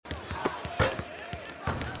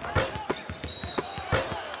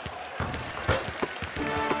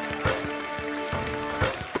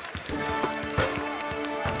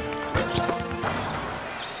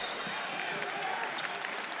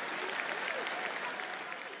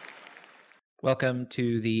Welcome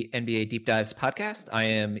to the NBA Deep Dives podcast. I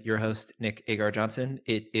am your host, Nick Agar Johnson.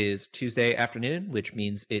 It is Tuesday afternoon, which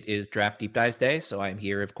means it is Draft Deep Dives Day. So I'm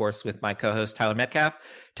here, of course, with my co host, Tyler Metcalf.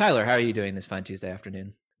 Tyler, how are you doing this fine Tuesday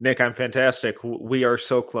afternoon? Nick, I'm fantastic. We are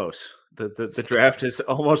so close. The So draft is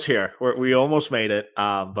almost here. We almost made it.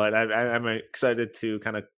 But I'm excited to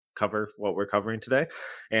kind of cover what we're covering today,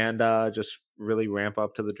 and just really ramp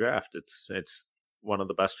up to the draft. It's one of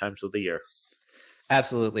the best times of the year.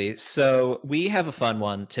 Absolutely. So we have a fun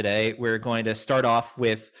one today. We're going to start off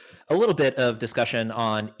with a little bit of discussion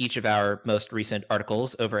on each of our most recent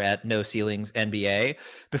articles over at No Ceilings NBA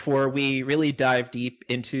before we really dive deep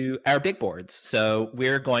into our big boards. So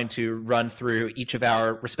we're going to run through each of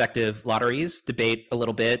our respective lotteries, debate a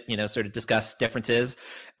little bit, sort of discuss differences.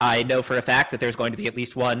 I know for a fact that there's going to be at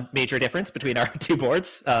least one major difference between our two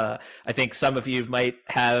boards. I think some of you might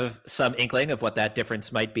have some inkling of what that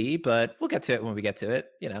difference might be, but we'll get to it when we get to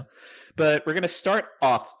it, But we're going to start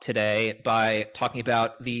off today by talking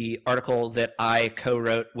about the article that I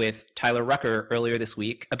co-wrote with Tyler Rucker earlier this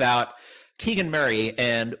week about Keegan Murray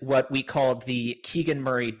and what we called the Keegan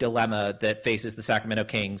Murray dilemma that faces the Sacramento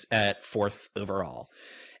Kings at 4th overall.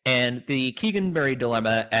 And the Keegan Murray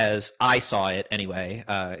dilemma, as I saw it anyway,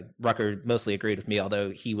 Rucker mostly agreed with me,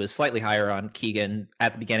 although he was slightly higher on Keegan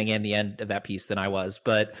at the beginning and the end of that piece than I was.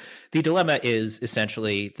 But the dilemma is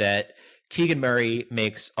essentially that Keegan Murray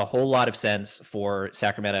makes a whole lot of sense for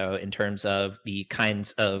Sacramento in terms of the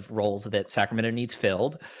kinds of roles that Sacramento needs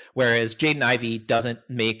filled, whereas Jaden Ivey doesn't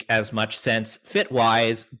make as much sense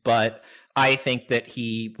fit-wise, but I think that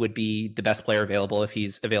he would be the best player available if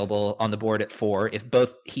he's available on the board at 4. If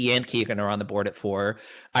both he and Keegan are on the board at 4,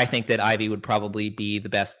 I think that Ivey would probably be the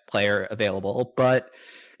best player available. But,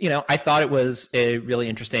 I thought it was a really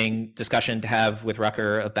interesting discussion to have with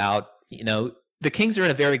Rucker about, the Kings are in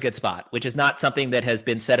a very good spot, which is not something that has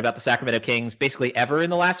been said about the Sacramento Kings basically ever in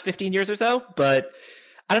the last 15 years or so. But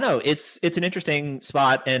I don't know. It's an interesting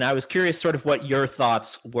spot, and I was curious sort of what your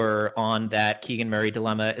thoughts were on that Keegan Murray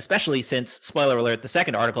dilemma, especially since, spoiler alert, the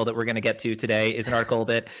second article that we're going to get to today is an article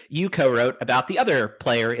that you co-wrote about the other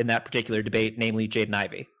player in that particular debate, namely Jaden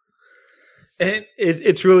Ivey. And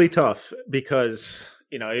it's really tough because,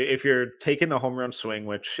 if you're taking the home run swing,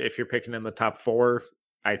 which if you're picking in the top 4,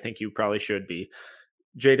 I think you probably should be.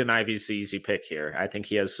 Jaden Ivey's the easy pick here. I think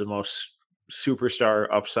he has the most superstar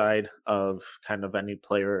upside of kind of any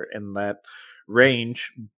player in that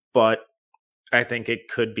range, but I think it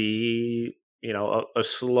could be, a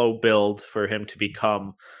slow build for him to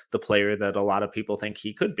become the player that a lot of people think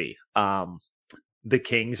he could be. The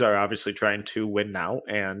Kings are obviously trying to win now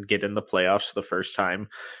and get in the playoffs the first time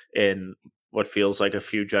in what feels like a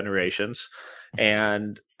few generations.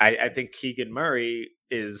 And I think Keegan Murray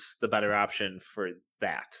is the better option for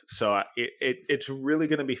that. So it's really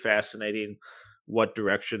going to be fascinating what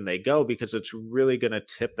direction they go, because it's really going to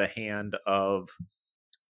tip the hand of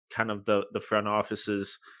kind of the front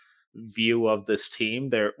office's view of this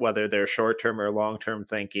team, whether they're short-term or long-term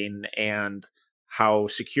thinking, and how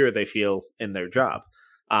secure they feel in their job.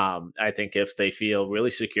 I think if they feel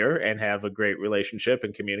really secure and have a great relationship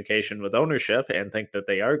and communication with ownership and think that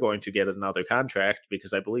they are going to get another contract,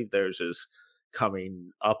 because I believe theirs is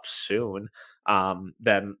coming up soon,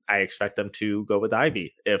 then I expect them to go with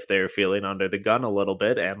Ivey. If they're feeling under the gun a little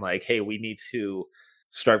bit and like, hey, we need to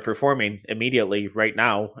start performing immediately right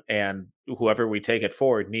now, and whoever we take it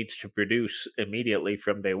forward needs to produce immediately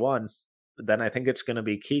from day one, then I think it's going to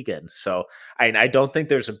be Keegan. So I don't think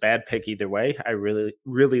there's a bad pick either way. I really,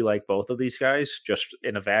 really like both of these guys just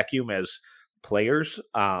in a vacuum as players.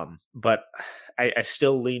 But I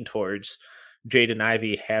still lean towards Jaden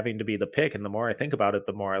Ivey having to be the pick. And the more I think about it,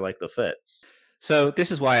 the more I like the fit. So this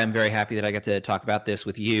is why I'm very happy that I get to talk about this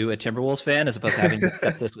with you, a Timberwolves fan, as opposed to having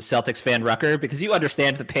discussed this with Celtics fan Rucker, because you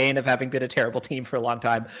understand the pain of having been a terrible team for a long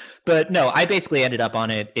time. But no, I basically ended up on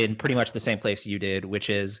it in pretty much the same place you did, which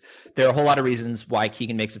is there are a whole lot of reasons why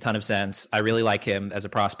Keegan makes a ton of sense. I really like him as a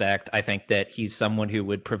prospect. I think that he's someone who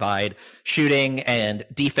would provide shooting and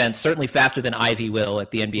defense certainly faster than Ivey will at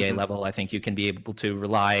the NBA level. I think you can be able to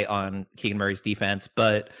rely on Keegan Murray's defense.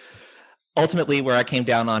 But ultimately, where I came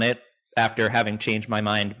down on it, after having changed my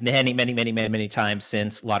mind many times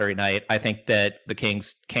since lottery night, I think that the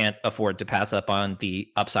Kings can't afford to pass up on the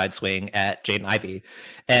upside swing at Jaden Ivey.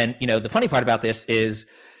 And, the funny part about this is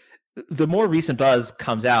the more recent buzz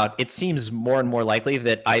comes out, it seems more and more likely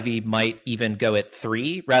that Ivey might even go at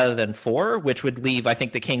 3 rather than 4, which would leave, I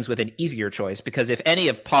think, the Kings with an easier choice. Because if any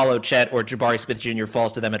of Paulo, Chet, or Jabari Smith Jr.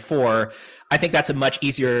 falls to them at 4, I think that's a much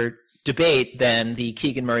easier debate than the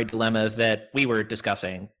Keegan Murray dilemma that we were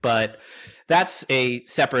discussing. But that's a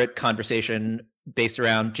separate conversation. based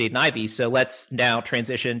around Jaden Ivey. So let's now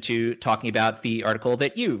transition to talking about the article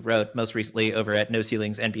that you wrote most recently over at No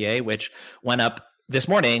Ceilings NBA, which went up this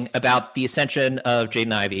morning about the ascension of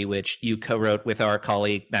Jaden Ivey, which you co-wrote with our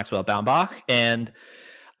colleague Maxwell Baumbach. And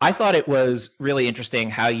I thought it was really interesting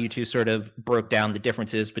how you two sort of broke down the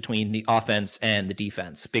differences between the offense and the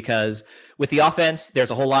defense, because with the offense, there's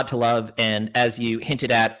a whole lot to love. And as you hinted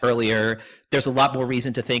at earlier, there's a lot more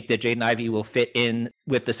reason to think that Jaden Ivey will fit in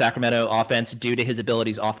with the Sacramento offense due to his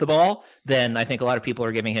abilities off the ball than I think a lot of people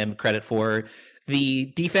are giving him credit for.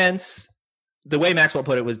 The defense, the way Maxwell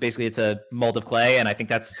put it was basically it's a mold of clay. And I think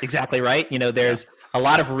that's exactly right. There's a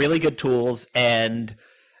lot of really good tools and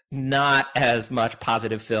not as much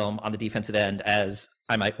positive film on the defensive end as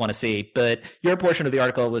I might want to see. But your portion of the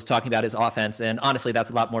article was talking about his offense, and honestly, that's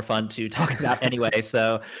a lot more fun to talk about anyway.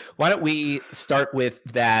 So why don't we start with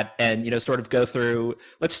that and, sort of go through,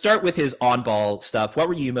 let's start with his on-ball stuff. What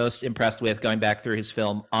were you most impressed with going back through his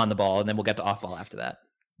film on the ball? And then we'll get to off-ball after that.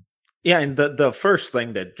 Yeah, and the first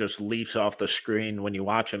thing that just leaps off the screen when you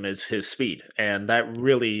watch him is his speed, and that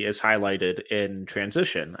really is highlighted in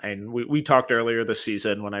transition. And we talked earlier this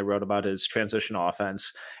season when I wrote about his transition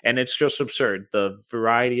offense, and it's just absurd. The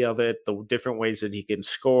variety of it, the different ways that he can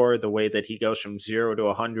score, the way that he goes from 0 to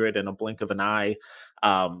 100 in a blink of an eye.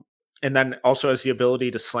 And then also has the ability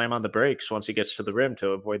to slam on the brakes once he gets to the rim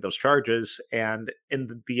to avoid those charges. And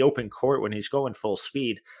in the open court, when he's going full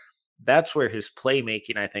speed, that's where his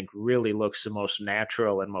playmaking, I think, really looks the most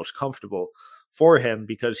natural and most comfortable for him,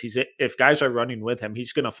 because if guys are running with him,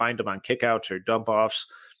 he's going to find them on kickouts or dump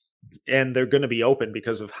offs, and they're going to be open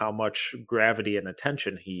because of how much gravity and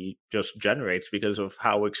attention he just generates because of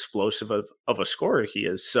how explosive of a scorer he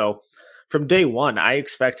is. So from day one, I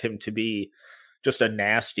expect him to be just a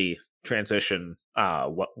nasty transition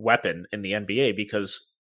weapon in the NBA, because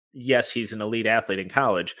yes, he's an elite athlete in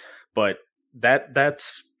college, but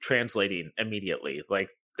that's translating immediately. Like,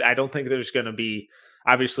 I don't think there's going to be,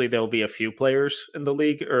 obviously there'll be a few players in the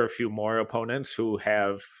league or a few more opponents who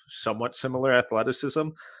have somewhat similar athleticism,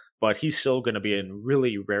 but he's still going to be in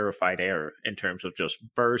really rarefied air in terms of just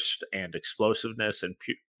burst and explosiveness and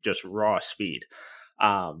just raw speed.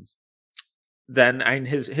 Then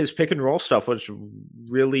his pick and roll stuff was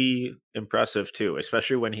really impressive too,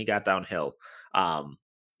 especially when he got downhill.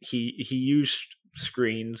 He used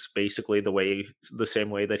screens basically the same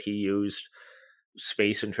way that he used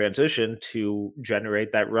space and transition to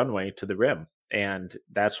generate that runway to the rim. And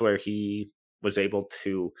that's where he was able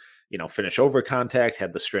to, finish over contact,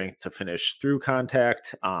 had the strength to finish through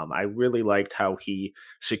contact. I really liked how he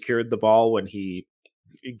secured the ball when he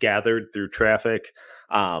gathered through traffic.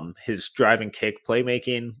 His driving kick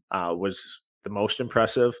playmaking was the most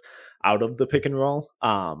impressive out of the pick and roll.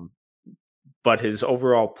 But his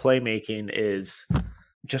overall playmaking is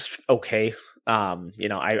just okay.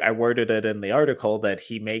 I worded it in the article that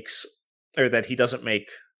he doesn't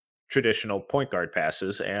make traditional point guard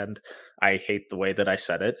passes, and I hate the way that I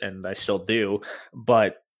said it, and I still do,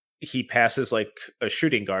 but he passes like a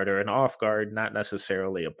shooting guard or an off guard, not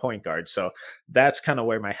necessarily a point guard. So that's kind of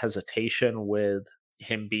where my hesitation with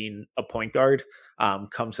him being a point guard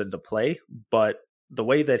comes into play. But the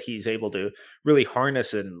way that he's able to really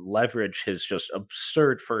harness and leverage his just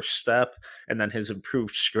absurd first step, and then his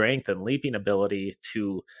improved strength and leaping ability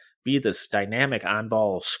to be this dynamic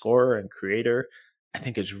on-ball scorer and creator, I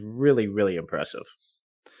think is really, really impressive.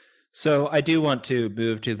 So I do want to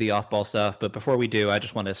move to the off-ball stuff, but before we do, I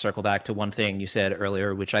just want to circle back to one thing you said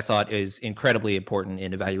earlier, which I thought is incredibly important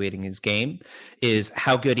in evaluating his game, is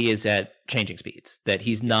how good he is at changing speeds, that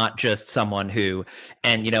he's not just someone who,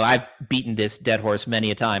 and, I've beaten this dead horse many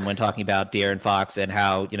a time when talking about De'Aaron Fox and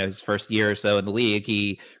how, his first year or so in the league,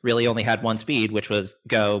 he really only had one speed, which was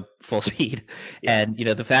go full speed. Yeah. And,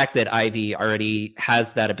 the fact that Ivey already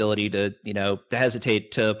has that ability to, to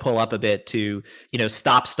hesitate, to pull up a bit, to,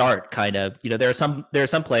 stop, start kind of, there are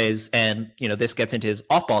some plays, and, this gets into his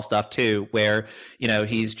off ball stuff too, where,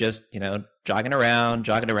 he's just, jogging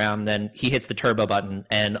around, then he hits the turbo button,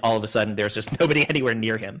 and all of a sudden there's just nobody anywhere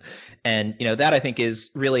near him. And, that I think is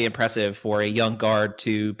really impressive for a young guard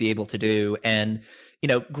to be able to do. And,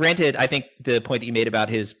 granted, I think the point that you made about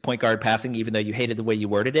his point guard passing, even though you hated the way you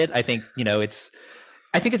worded it, I think, it's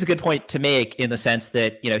a good point to make, in the sense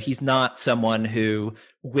that, he's not someone who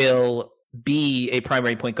will be a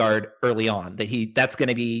primary point guard early on, that's going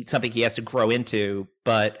to be something he has to grow into.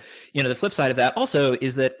 But, the flip side of that also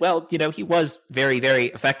is that, well, he was very, very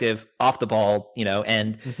effective off the ball,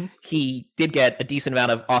 and he did get a decent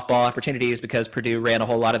amount of off ball opportunities because Purdue ran a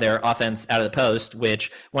whole lot of their offense out of the post, which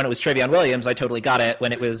when it was Trevion Williams, I totally got it.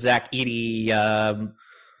 When it was Zach Edey,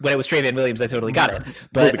 when it was Travion Williams, I totally got it.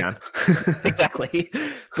 But moving on. Exactly.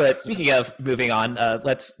 But speaking of moving on,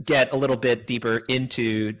 let's get a little bit deeper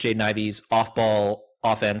into Jaden Ivey's off-ball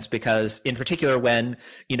offense, because in particular when,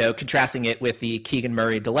 contrasting it with the Keegan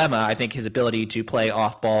Murray dilemma, I think his ability to play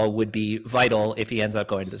off-ball would be vital if he ends up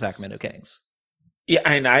going to the Sacramento Kings. Yeah,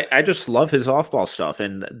 and I just love his off-ball stuff,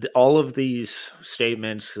 and all of these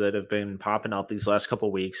statements that have been popping up these last couple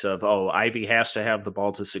of weeks of, Ivey has to have the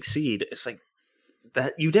ball to succeed. It's like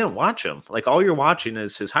that you didn't watch him. Like, all you're watching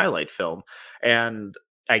is his highlight film, and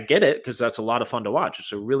I get it because that's a lot of fun to watch.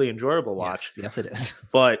 It's a really enjoyable watch. Yes, it is.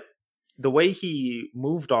 But the way he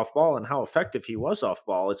moved off ball and how effective he was off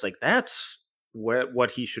ball, it's like that's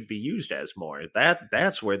what he should be used as more.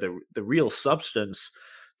 That's where the real substance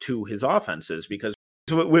to his offense is, because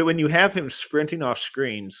when you have him sprinting off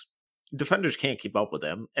screens, defenders can't keep up with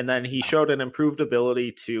him. And then he showed an improved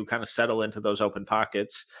ability to kind of settle into those open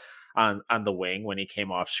pockets on the wing when he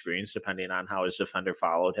came off screens, depending on how his defender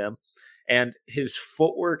followed him. And his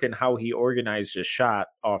footwork and how he organized his shot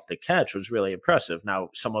off the catch was really impressive. Now,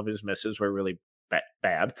 some of his misses were really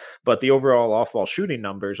bad, but the overall off-ball shooting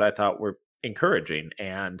numbers I thought were encouraging.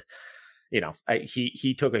 And,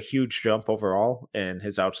 he took a huge jump overall in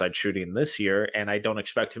his outside shooting this year, and I don't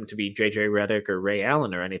expect him to be JJ Redick or Ray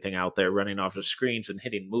Allen or anything out there running off the screens and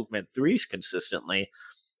hitting movement threes consistently.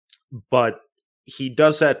 But he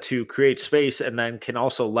does that to create space, and then can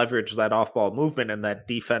also leverage that off-ball movement and that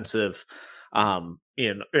defensive, in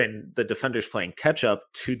the defenders playing catch-up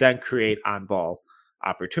to then create on-ball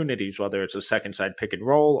opportunities, whether it's a second side pick and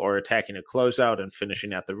roll or attacking a closeout and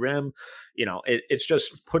finishing at the rim. It's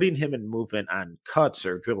just putting him in movement on cuts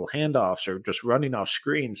or dribble handoffs or just running off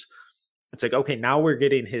screens. It's like, okay, now we're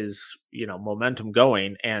getting his, momentum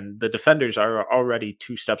going, and the defenders are already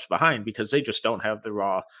 2 steps behind because they just don't have the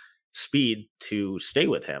raw speed to stay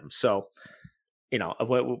with him. So,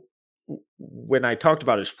 when I talked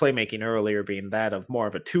about his playmaking earlier being that of more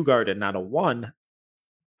of a 2 guard and not a 1,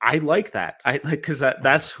 I like that. Because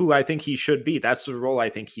that's who I think he should be. That's the role I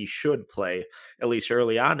think he should play, at least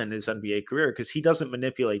early on in his NBA career, because he doesn't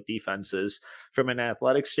manipulate defenses from an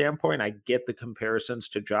athletic standpoint. I get the comparisons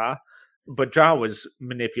to Ja, but Ja was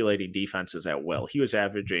manipulating defenses at will. He was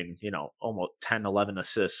averaging, almost 10, 11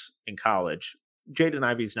 assists in college. Jaden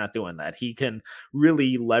Ivey's not doing that. He can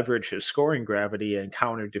really leverage his scoring gravity and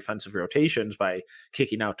counter defensive rotations by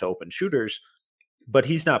kicking out to open shooters, but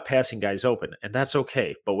he's not passing guys open, and that's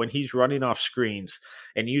okay. But when he's running off screens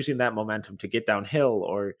and using that momentum to get downhill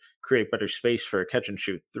or create better space for a catch and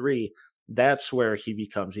shoot 3, that's where he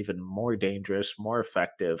becomes even more dangerous, more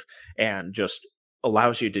effective, and just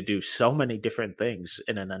allows you to do so many different things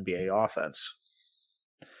in an NBA offense.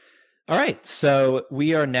 All right, so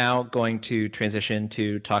we are now going to transition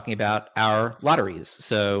to talking about our lotteries.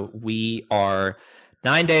 So we are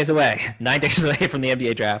 9 days away from the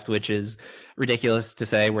NBA draft, which is ridiculous to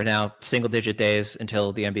say. We're now single-digit days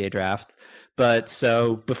until the NBA draft. But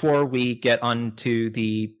so before we get on to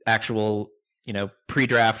the actual,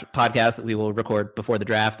 pre-draft podcast that we will record before the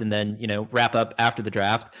draft and then, wrap up after the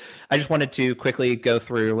draft, I just wanted to quickly go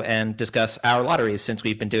through and discuss our lotteries, since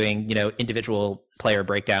we've been doing, individual player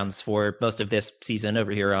breakdowns for most of this season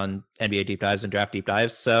over here on NBA Deep Dives and Draft Deep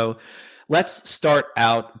Dives. So let's start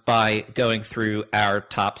out by going through our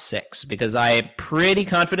top 6, because I'm pretty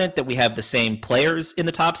confident that we have the same players in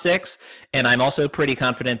the top 6, and I'm also pretty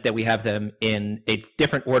confident that we have them in a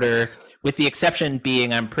different order, with the exception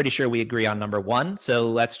being I'm pretty sure we agree on number 1.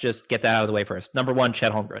 So let's just get that out of the way first. Number 1,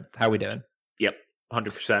 Chet Holmgren. How are we doing? Yep,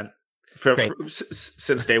 100%.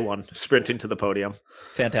 Since day one, sprinting to the podium.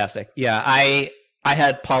 Fantastic. Yeah, I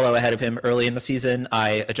had Paulo ahead of him early in the season.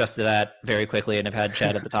 I adjusted that very quickly and have had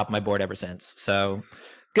Chet at the top of my board ever since. So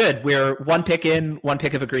good. We're 1 pick in, 1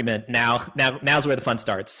 pick of agreement. Now's where the fun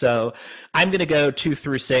starts. So I'm going to go 2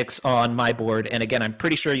 through 6 on my board. And again, I'm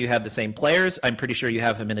pretty sure you have the same players. I'm pretty sure you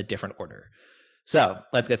have them in a different order. So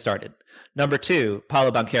let's get started. Number 2,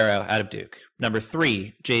 Paolo Banchero out of Duke. Number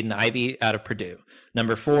 3, Jaden Ivey out of Purdue.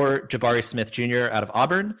 Number 4, Jabari Smith Jr. out of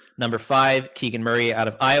Auburn. Number 5, Keegan Murray out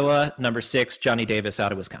of Iowa. Number 6, Johnny Davis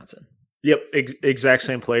out of Wisconsin. Yep, exact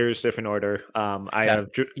same players, different order. I have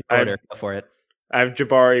go for it. I have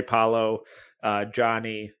Jabari, Paolo,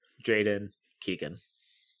 Johnny, Jaden, Keegan.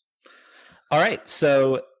 All right,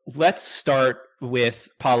 so let's start with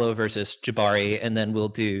Paolo versus Jabari, and then we'll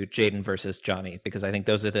do Jaden versus Johnny, because I think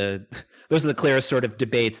those are the clearest sort of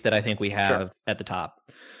debates that I think we have at the top.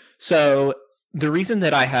 So the reason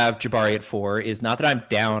that I have Jabari at 4 is not that I'm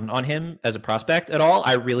down on him as a prospect at all.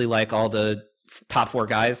 I really like all the top 4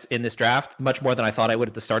 guys in this draft, much more than I thought I would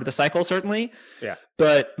at the start of the cycle, certainly. Yeah.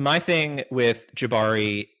 But my thing with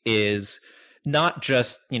Jabari is not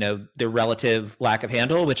just, the relative lack of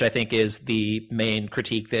handle, which I think is the main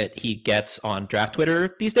critique that he gets on draft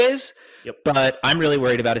Twitter these days, Yep. but I'm really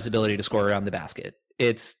worried about his ability to score around the basket.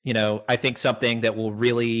 It's, I think something that will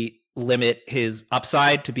really limit his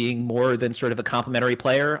upside to being more than sort of a complementary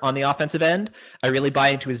player on the offensive end. I really buy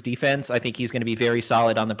into his defense. I think he's going to be very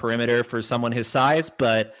solid on the perimeter for someone his size,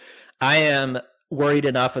 but I am worried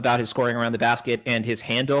enough about his scoring around the basket and his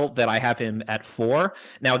handle that I have him at 4.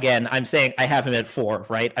 Now, again, I'm saying I have him at 4,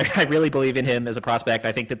 right? I really believe in him as a prospect.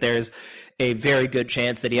 I think that there's a very good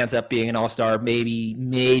chance that he ends up being an all-star, maybe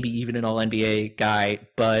even an all-NBA guy,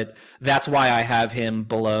 but that's why I have him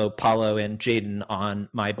below Paolo and Jaden on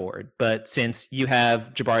my board. But since you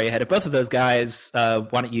have Jabari ahead of both of those guys, why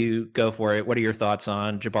don't you go for it? What are your thoughts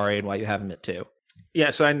on Jabari and why you have him at 2? Yeah,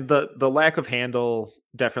 so the lack of handle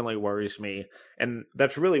definitely worries me, and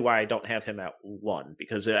that's really why I don't have him at 1,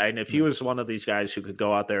 because if he was one of these guys who could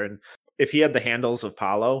go out there and if he had the handles of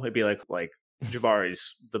Paolo, it'd be like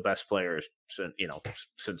Jabari's the best player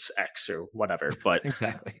since X or whatever. But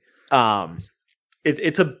exactly,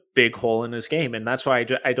 it's a big hole in his game, and that's why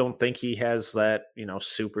I don't think he has that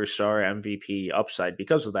superstar MVP upside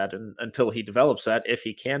because of that. And until he develops that, if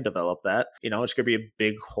he can develop that, it's going to be a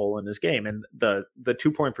big hole in his game. And the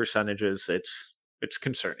 2-point percentages, it's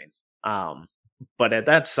concerning. But at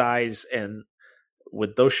that size and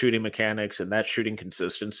with those shooting mechanics and that shooting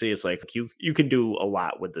consistency, it's like you can do a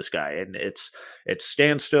lot with this guy. And it's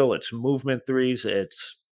standstill, it's movement threes,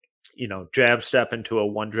 it's jab step into a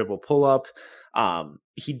one dribble pull up.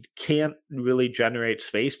 He can't really generate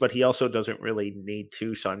space, but he also doesn't really need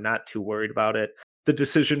to, so I'm not too worried about it. The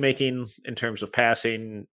decision making in terms of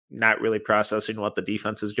passing, not really processing what the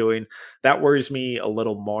defense is doing, that worries me a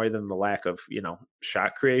little more than the lack of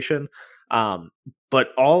shot creation.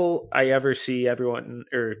 But all I ever see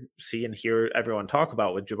and hear everyone talk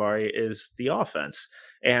about with Jabari is the offense,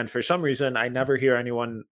 and for some reason I never hear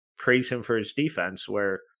anyone praise him for his defense,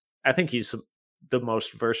 where I think he's the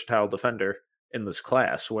most versatile defender in this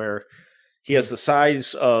class, where he has the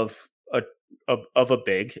size of a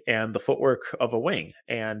big and the footwork of a wing,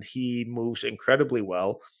 and he moves incredibly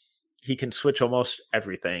well. He can switch almost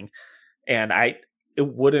everything, and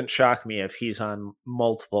it wouldn't shock me if he's on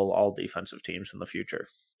multiple all defensive teams in the future.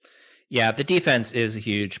 Yeah, the defense is a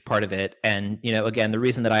huge part of it. And, again, the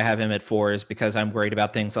reason that I have him at 4 is because I'm worried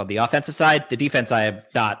about things on the offensive side. The defense I am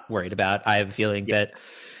not worried about. I have a feeling that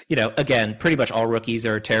again, pretty much all rookies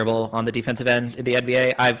are terrible on the defensive end in the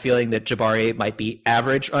NBA. I have a feeling that Jabari might be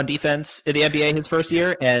average on defense in the NBA his first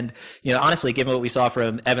year. And, honestly, given what we saw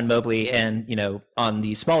from Evan Mobley and, on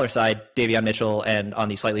the smaller side, Davion Mitchell, and on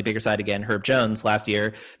the slightly bigger side again, Herb Jones last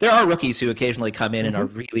year, there are rookies who occasionally come in and are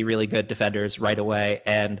really, really good defenders right away.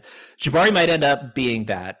 And Jabari might end up being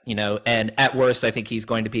that, and at worst, I think he's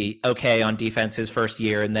going to be okay on defense his first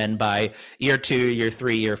year. And then by year 2, year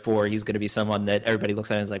 3, year 4, he's going to be someone that everybody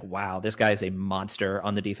looks at and is like, wow, this guy is a monster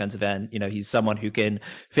on the defensive end. He's someone who can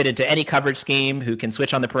fit into any coverage scheme, who can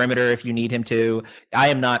switch on the perimeter if you need him to. I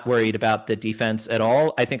am not worried about the defense at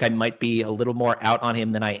all. I think I might be a little more out on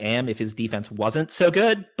him than I am if his defense wasn't so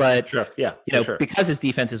good. But sure. Yeah, sure. Because his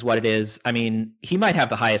defense is what it is, I mean, he might have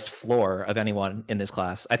the highest floor of anyone in this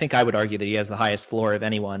class. I think I would argue that he has the highest floor of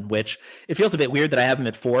anyone, which it feels a bit weird that I have him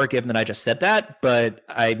at 4, given that I just said that. But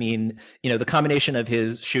I mean, the combination of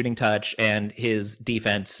his shooting touch and his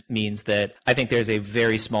defense means that I think there's a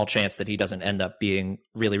very small chance that he doesn't end up being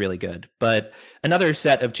really, really good. But another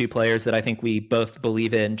set of 2 players that I think we both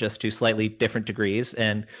believe in, just to slightly different degrees.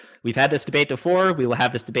 And we've had this debate before. We will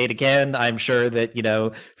have this debate again. I'm sure that,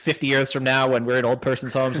 50 years from now, when we're in old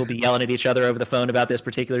person's homes, we'll be yelling at each other over the phone about this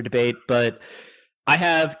particular debate. But I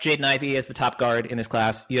have Jaden Ivey as the top guard in this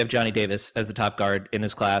class. You have Johnny Davis as the top guard in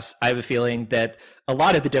this class. I have a feeling that a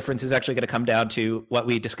lot of the difference is actually going to come down to what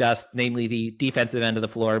we discussed, namely the defensive end of the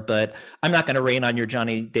floor. But I'm not going to rain on your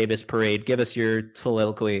Johnny Davis parade. Give us your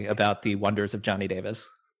soliloquy about the wonders of Johnny Davis.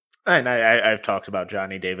 And I've talked about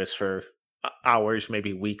Johnny Davis for hours,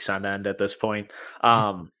 maybe weeks on end at this point.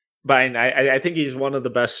 But I think he's one of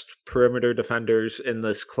the best perimeter defenders in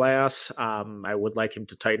this class. I would like him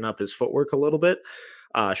to tighten up his footwork a little bit.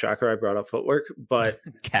 Shocker, I brought up footwork, but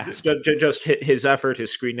just his effort,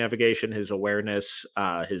 his screen navigation, his awareness,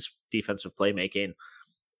 his defensive playmaking,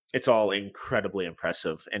 it's all incredibly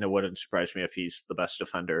impressive. And it wouldn't surprise me if he's the best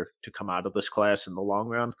defender to come out of this class in the long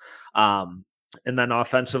run. And then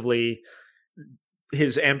offensively,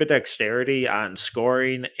 his ambidexterity on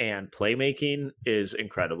scoring and playmaking is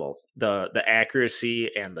incredible. The accuracy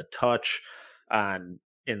and the touch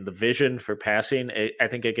in the vision for passing, I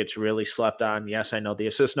think it gets really slept on. Yes, I know the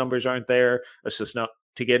assist numbers aren't there.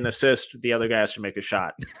 to get an assist, the other guy has to make a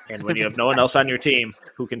shot. And when you have no one else on your team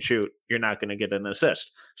who can shoot, you're not going to get an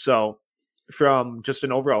assist. So from just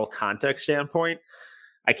an overall context standpoint,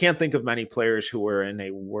 I can't think of many players who were in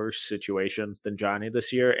a worse situation than Johnny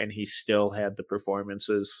this year, and he still had the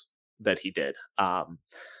performances that he did.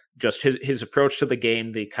 Just his approach to the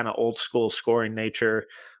game, the kind of old school scoring nature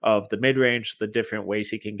of the mid range, the different ways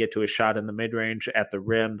he can get to a shot in the mid range, at the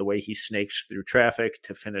rim, the way he snakes through traffic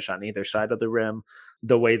to finish on either side of the rim,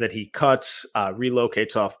 the way that he cuts,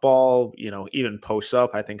 relocates off ball, even posts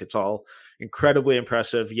up. I think it's all incredibly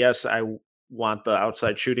impressive. Yes, I want the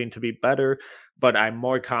outside shooting to be better, but I'm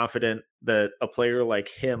more confident that a player like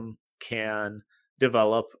him can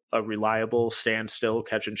develop a reliable standstill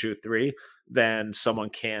catch and shoot three than someone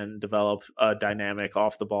can develop a dynamic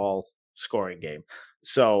off the ball scoring game.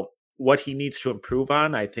 So what he needs to improve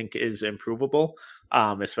on, I think, is improvable,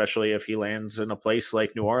 especially if he lands in a place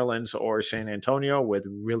like New Orleans or San Antonio with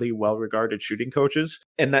really well-regarded shooting coaches.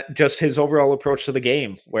 And that just his overall approach to the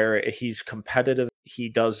game, where he's competitive, he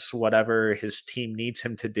does whatever his team needs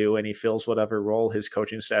him to do, and he fills whatever role his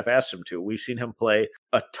coaching staff asks him to. We've seen him play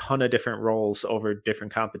a ton of different roles over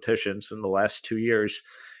different competitions in the last 2 years,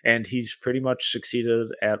 and he's pretty much succeeded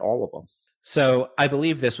at all of them. So I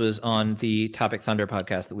believe this was on the Topic Thunder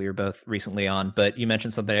podcast that we were both recently on, but you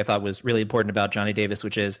mentioned something I thought was really important about Johnny Davis,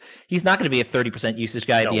 which is he's not going to be a 30% usage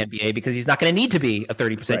guy in the NBA because he's not going to need to be a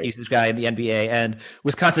 30% usage guy in the NBA. And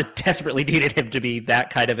Wisconsin desperately needed him to be that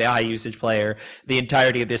kind of a high usage player the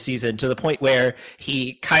entirety of this season, to the point where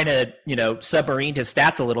he kind of, submarined his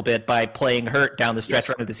stats a little bit by playing hurt down the stretch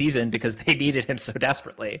run of the season because they needed him so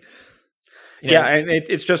desperately. Yeah, and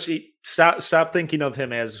it's just stop thinking of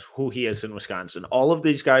him as who he is in Wisconsin. All of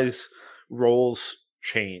these guys' roles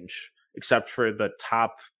change, except for the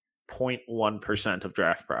top 0.1% of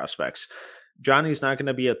draft prospects. Johnny's not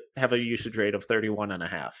going to have a usage rate of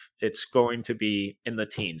 31.5. It's going to be in the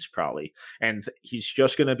teens probably. And he's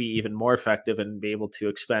just going to be even more effective and be able to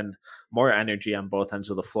expend more energy on both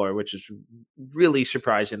ends of the floor, which is really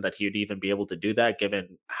surprising that he would even be able to do that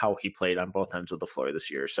given how he played on both ends of the floor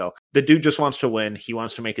this year. So the dude just wants to win. He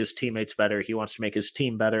wants to make his teammates better. He wants to make his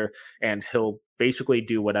team better, and he'll basically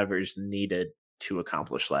do whatever is needed to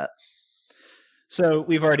accomplish that. So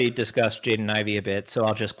we've already discussed Jaden Ivey a bit, so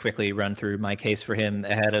I'll just quickly run through my case for him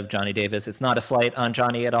ahead of Johnny Davis. It's not a slight on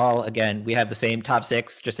Johnny at all. Again, we have the same top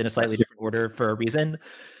six, just in a slightly different order for a reason.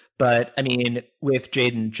 But I mean, with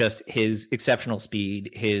Jaden, just his exceptional speed,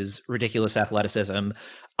 his ridiculous athleticism,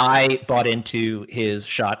 I bought into his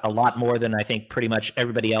shot a lot more than I think pretty much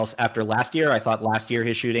everybody else after last year. I thought last year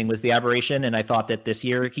his shooting was the aberration, and I thought that this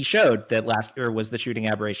year he showed that last year was the shooting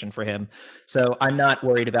aberration for him. So I'm not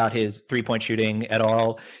worried about his three-point shooting at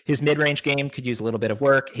all. His mid-range game could use a little bit of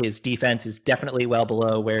work. His defense is definitely well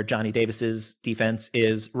below where Johnny Davis's defense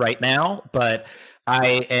is right now, but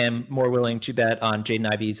I am more willing to bet on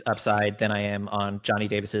Jaden Ivey's upside than I am on Johnny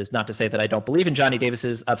Davis's. Not to say that I don't believe in Johnny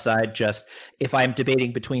Davis's upside, just if I'm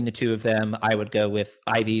debating between the two of them, I would go with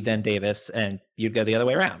Ivey, then Davis, and you'd go the other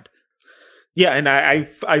way around. Yeah, and I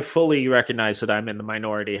fully recognize that I'm in the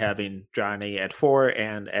minority having Johnny at 4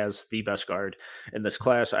 and as the best guard in this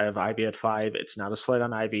class. I have Ivey at 5. It's not a slight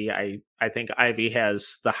on Ivey. I think Ivey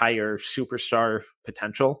has the higher superstar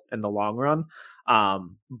potential in the long run.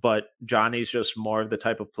 But Johnny's just more of the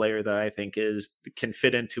type of player that I think can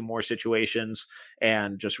fit into more situations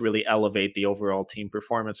and just really elevate the overall team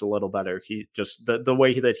performance a little better. He just the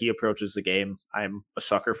way that he approaches the game, I'm a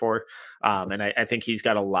sucker for. And I think he's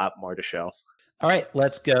got a lot more to show. All right,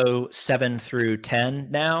 let's go 7 through 10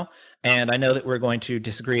 now. And I know that we're going to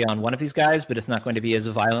disagree on one of these guys, but it's not going to be as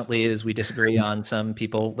violently as we disagree on some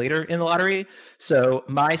people later in the lottery. So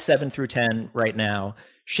my 7 through 10 right now: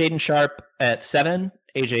 Shaedon Sharpe at 7,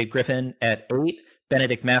 AJ Griffin at 8,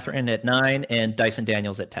 Benedict Mathurin at 9, and Dyson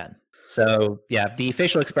Daniels at 10. So yeah, the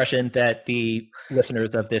facial expression that the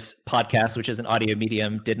listeners of this podcast, which is an audio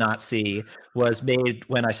medium, did not see was made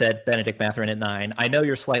when I said Benedict Mathurin at 9. I know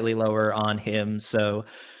you're slightly lower on him, so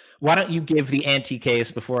why don't you give the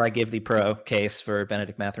anti-case before I give the pro case for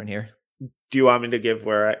Benedict Mathurin here? Do you want me to give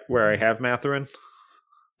where I have Mathurin?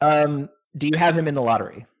 Do you have him in the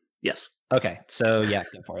lottery? Yes. Okay, so yeah,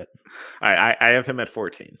 go for it. I have him at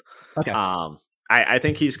 14. Okay. I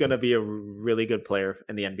think he's going to be a really good player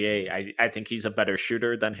in the NBA. I think he's a better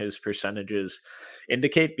shooter than his percentages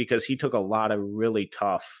indicate, because he took a lot of really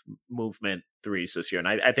tough movement threes this year. And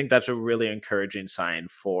I think that's a really encouraging sign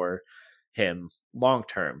for him long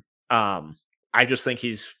term. I just think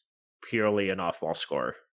he's purely an off-ball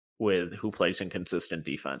scorer who plays inconsistent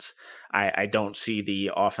defense. I don't see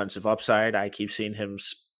the offensive upside. I keep seeing him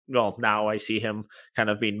well, now I see him kind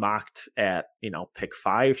of being mocked at, pick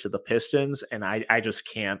 5 to the Pistons, and I just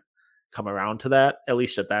can't come around to that, at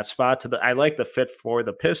least at that spot. I like the fit for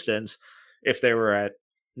the Pistons if they were at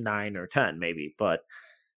 9 or 10 maybe, but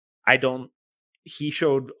I don't he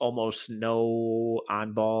showed almost no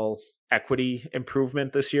on-ball equity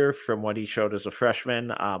improvement this year from what he showed as a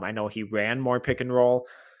freshman. I know he ran more pick and roll,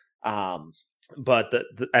 but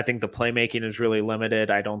I think the playmaking is really limited.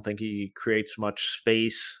 I don't think he creates much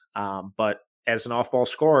space. But as an off-ball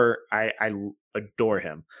scorer, I adore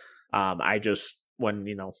him. I just when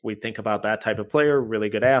we think about that type of player, really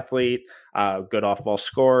good athlete, good off-ball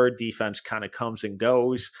scorer, defense kind of comes and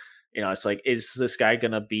goes. It's like, is this guy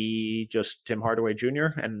going to be just Tim Hardaway Jr.?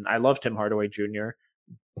 And I love Tim Hardaway Jr.,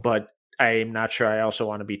 but I'm not sure I also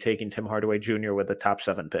want to be taking Tim Hardaway Jr. with a top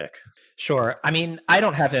 7 pick. Sure. I mean, I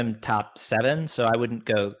don't have him top 7, so I wouldn't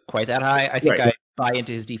go quite that high. I think I buy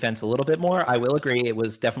into his defense a little bit more. I will agree it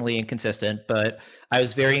was definitely inconsistent, but I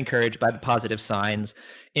was very encouraged by the positive signs.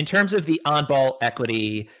 In terms of the on-ball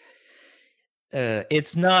equity,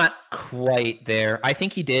 it's not quite there. I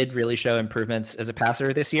think he did really show improvements as a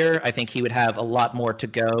passer this year. I think he would have a lot more to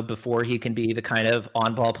go before he can be the kind of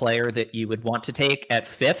on-ball player that you would want to take at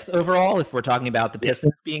 5th overall, if we're talking about the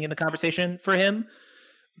Pistons being in the conversation for him.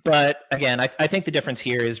 But again, I think the difference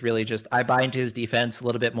here is really just I buy into his defense a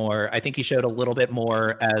little bit more. I think he showed a little bit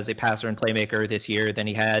more as a passer and playmaker this year than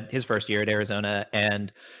he had his first year at Arizona.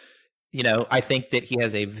 And I think that he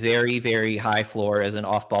has a very, very high floor as an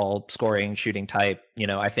off-ball scoring, shooting type.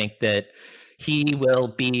 I think that he will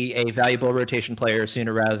be a valuable rotation player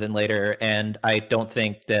sooner rather than later. And I don't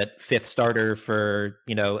think that 5th starter for,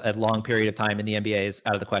 a long period of time in the NBA is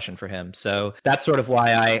out of the question for him. So that's sort of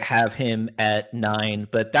why I have him at 9.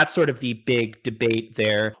 But that's sort of the big debate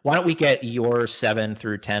there. Why don't we get your 7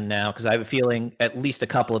 through 10 now? Because I have a feeling at least a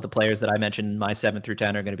couple of the players that I mentioned in my 7 through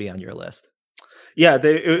 10 are going to be on your list. Yeah,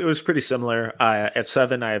 it was pretty similar. At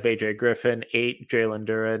 7, I have AJ Griffin, 8, Jalen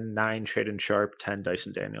Duren, 9, Shaedon Sharpe, 10,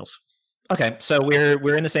 Dyson Daniels. Okay, so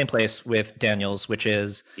we're in the same place with Daniels, which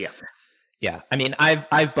is yeah. I mean,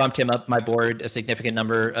 I've bumped him up my board a significant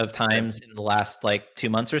number of times in the last 2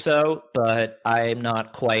 months or so, but I'm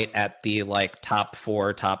not quite at the top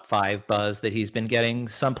 4, top 5 buzz that he's been getting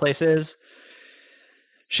some places.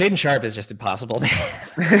 Shaedon Sharpe is just impossible.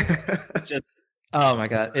 It's just, oh my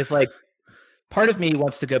god, it's like. Part of me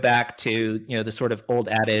wants to go back to, the sort of old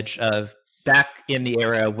adage of back in the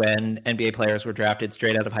era when NBA players were drafted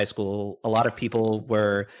straight out of high school. A lot of people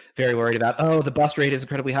were very worried about, the bust rate is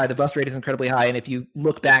incredibly high. The bust rate is incredibly high. And if you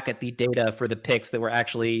look back at the data for the picks that were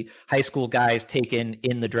actually high school guys taken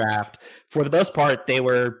in the draft, for the most part, they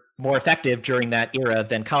were more effective during that era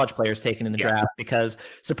than college players taken in the draft because,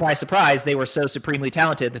 surprise, surprise, they were so supremely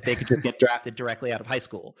talented that they could just get drafted directly out of high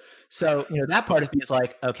school. So, that part of me is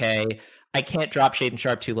like, okay, I can't drop Shaedon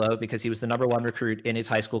Sharpe too low because he was the number 1 recruit in his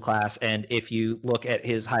high school class. And if you look at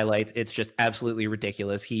his highlights, it's just absolutely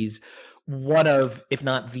ridiculous. He's one of, if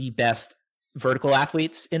not the best vertical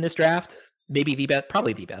athletes in this draft, maybe the best,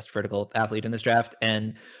 probably the best vertical athlete in this draft,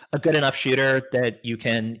 and a good enough shooter that you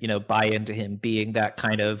can, buy into him being that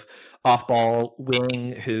kind of off-ball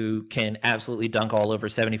wing who can absolutely dunk all over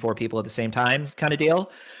 74 people at the same time kind of deal.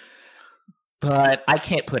 But I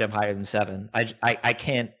can't put him higher than 7. I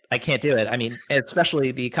can't do it. I mean,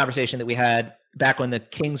 especially the conversation that we had back when the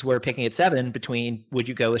Kings were picking at 7 between would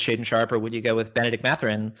you go with Shaedon Sharpe or would you go with Bennedict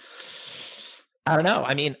Mathurin? I don't know.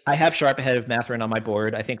 I mean, I have Sharpe ahead of Mathurin on my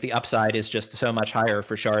board. I think the upside is just so much higher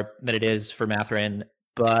for Sharpe than it is for Mathurin,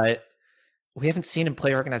 but we haven't seen him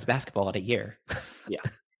play organized basketball in a year. Yeah.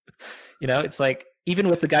 It's like, even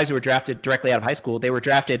with the guys who were drafted directly out of high school, they were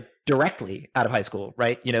drafted directly out of high school,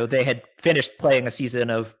 right? They had finished playing a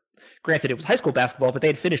season of, granted it was high school basketball, but they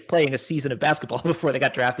had finished playing a season of basketball before they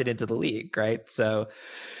got drafted into the league, right? So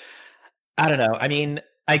I don't know. I mean,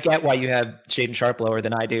 I get why you have Shaedon Sharpe lower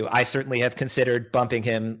than I do. I certainly have considered bumping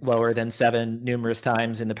him lower than 7 numerous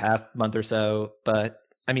times in the past month or so, but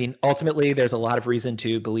I mean, ultimately there's a lot of reason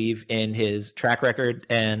to believe in his track record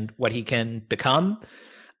and what he can become.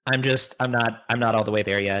 I'm not all the way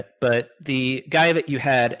there yet. But the guy that you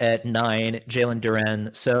had at 9, Jalen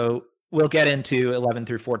Duren, so we'll get into 11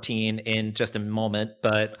 through 14 in just a moment,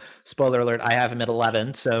 but spoiler alert, I have him at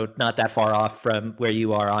 11, so not that far off from where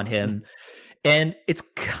you are on him. And it's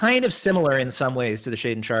kind of similar in some ways to the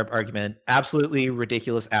Shaedon Sharpe argument. Absolutely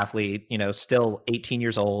ridiculous athlete, still 18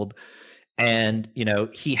 years old. And,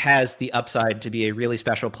 he has the upside to be a really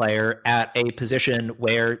special player at a position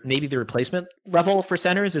where maybe the replacement level for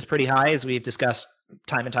centers is pretty high, as we've discussed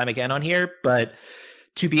time and time again on here. But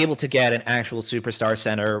to be able to get an actual superstar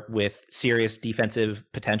center with serious defensive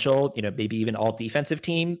potential, maybe even all defensive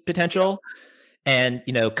team potential. And,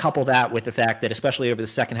 couple that with the fact that especially over the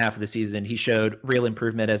second half of the season, he showed real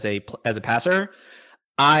improvement as a passer.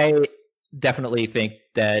 I definitely think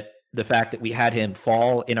that the fact that we had him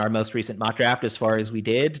fall in our most recent mock draft as far as we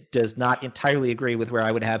did does not entirely agree with where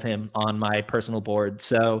I would have him on my personal board.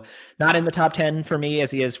 So not in the top 10 for me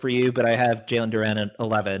as he is for you, but I have Jalen Duren at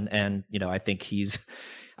 11. And, I think he's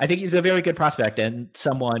a very good prospect and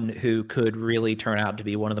someone who could really turn out to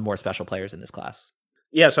be one of the more special players in this class.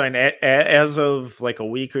 Yeah, so as of like a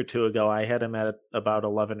week or two ago, I had him at about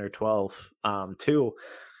 11 or 12 too.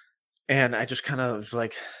 And I just kind of was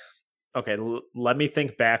like, okay, let me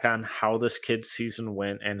think back on how this kid's season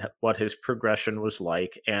went and what his progression was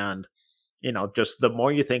like. And, just the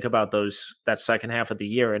more you think about that second half of the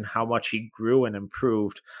year and how much he grew and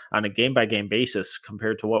improved on a game by game basis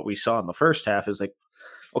compared to what we saw in the first half is like,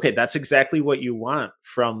 okay, that's exactly what you want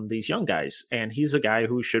from these young guys. And he's a guy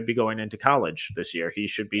who should be going into college this year. He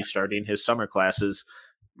should be starting his summer classes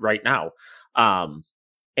right now.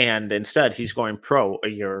 And instead, he's going pro a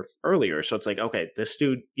year earlier. So it's like, okay, this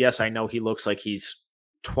dude, yes, I know he looks like he's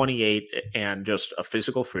 28 and just a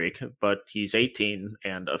physical freak, but he's 18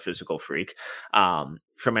 and a physical freak.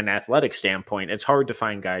 From an athletic standpoint, it's hard to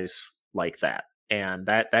find guys like that. And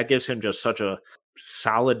that gives him just such a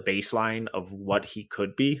solid baseline of what he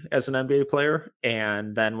could be as an NBA player.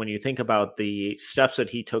 And then when you think about the steps that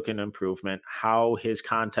he took in improvement, how his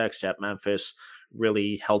context at Memphis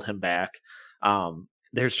really held him back,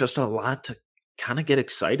 there's just a lot to kind of get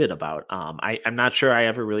excited about. I'm not sure I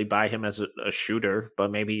ever really buy him as a shooter,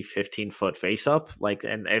 but maybe 15-foot face up.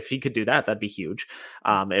 And if he could do that, that'd be huge.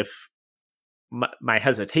 If my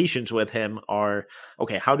hesitations with him are,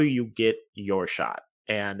 okay, how do you get your shot?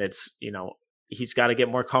 And it's, he's got to get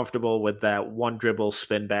more comfortable with that one dribble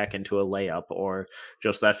spin back into a layup or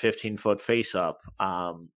just that 15-foot face up.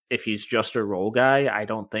 If he's just a role guy, I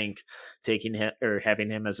don't think taking him or having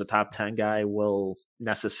him as a top 10 guy will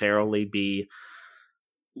necessarily be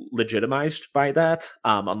legitimized by that,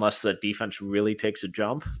 unless the defense really takes a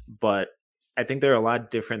jump. But I think there are a lot of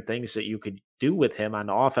different things that you could do with him on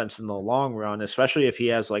offense in the long run, especially if he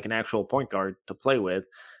has like an actual point guard to play with.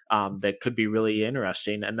 That could be really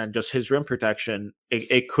interesting. And then just his rim protection,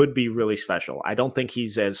 it could be really special. I don't think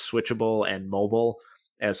he's as switchable and mobile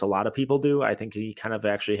as a lot of people do. I think he kind of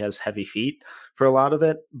actually has heavy feet for a lot of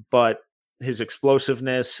it, but his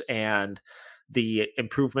explosiveness and the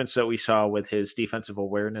improvements that we saw with his defensive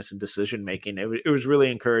awareness and decision making, it was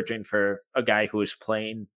really encouraging for a guy who is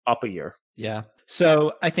playing up a year. Yeah.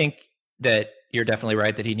 So I think that you're definitely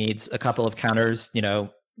right that he needs a couple of counters,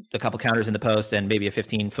 a couple counters in the post and maybe a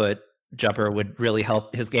 15-foot jumper would really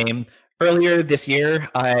help his game. Earlier this year,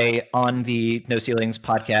 I, on the No Ceilings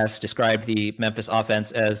podcast, described the Memphis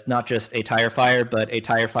offense as not just a tire fire, but a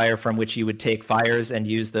tire fire from which you would take fires and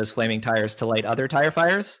use those flaming tires to light other tire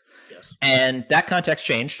fires. Yes. And that context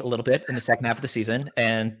changed a little bit in the second half of the season,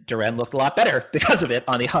 and Duren looked a lot better because of it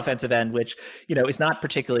on the offensive end, which, is not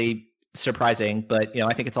particularly surprising, but,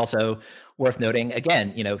 I think it's also worth noting,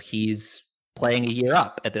 again, he's playing a year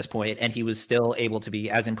up at this point, and he was still able to be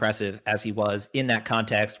as impressive as he was in that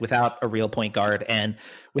context without a real point guard and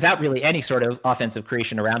without really any sort of offensive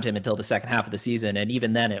creation around him until the second half of the season. And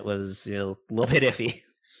even then it was a little bit iffy.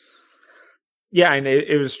 Yeah. And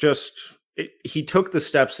it was just, he took the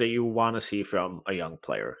steps that you want to see from a young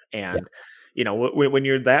player. And, when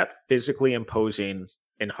you're that physically imposing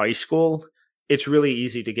in high school, it's really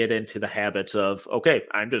easy to get into the habits of, okay,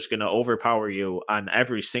 I'm just going to overpower you on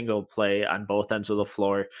every single play on both ends of the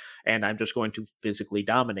floor, and I'm just going to physically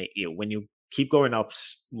dominate you. When you keep going up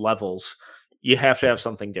levels, you have to have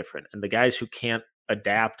something different. And the guys who can't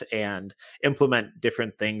adapt and implement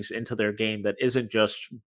different things into their game that isn't just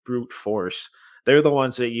brute force, they're the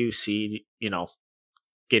ones that you see,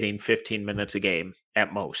 getting 15 minutes a game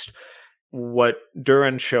at most. What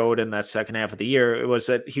Duren showed in that second half of the year was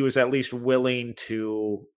that he was at least willing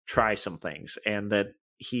to try some things and that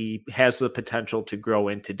he has the potential to grow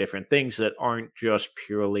into different things that aren't just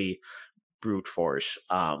purely brute force.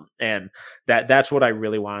 And that's what I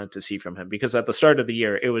really wanted to see from him, because at the start of the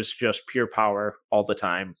year, it was just pure power all the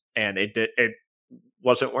time. And it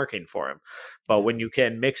wasn't working for him. But when you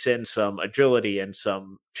can mix in some agility and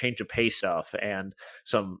some change of pace stuff and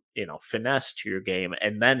some, finesse to your game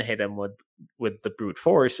and then hit him with the brute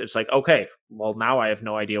force, it's like, okay, well, now I have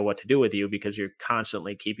no idea what to do with you because you're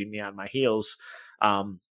constantly keeping me on my heels,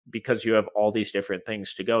 because you have all these different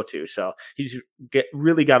things to go to. So he's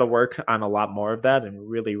really got to work on a lot more of that and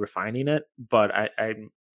really refining it. But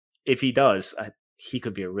if he does, he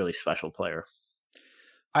could be a really special player.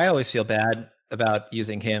 I always feel bad about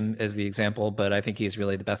using him as the example, but I think he's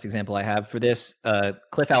really the best example I have for this.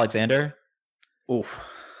 Cliff Alexander, Oof.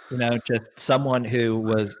 just someone who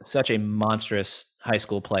was such a monstrous high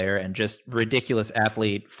school player and just ridiculous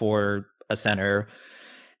athlete for a center.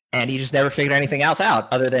 And he just never figured anything else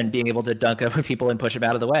out other than being able to dunk over people and push them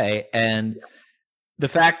out of the way. And the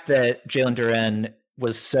fact that Jalen Duren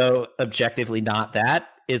was so objectively not that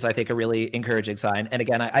is, I think, a really encouraging sign. And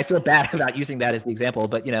again, I feel bad about using that as the example,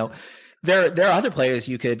 but there are other players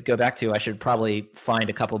you could go back to. I should probably find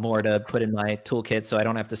a couple more to put in my toolkit so I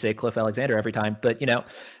don't have to say Cliff Alexander every time. But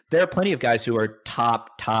there are plenty of guys who are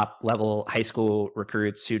top level high school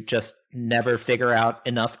recruits who just never figure out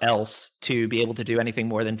enough else to be able to do anything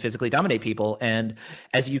more than physically dominate people. And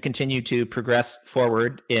as you continue to progress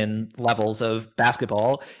forward in levels of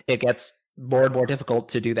basketball, it gets more and more difficult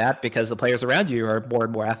to do that because the players around you are more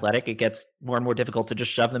and more athletic. It gets more and more difficult to just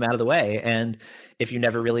shove them out of the way. And if you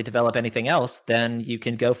never really develop anything else, then you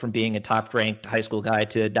can go from being a top-ranked high school guy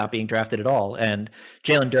to not being drafted at all. And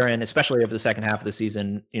Jalen Duren, especially over the second half of the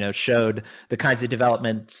season, showed the kinds of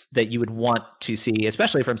developments that you would want to see,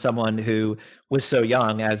 especially from someone who was so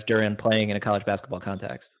young as Duren playing in a college basketball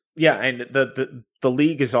context. Yeah, and the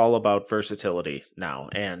league is all about versatility now.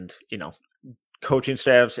 And, coaching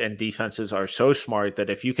staffs and defenses are so smart that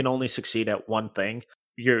if you can only succeed at one thing,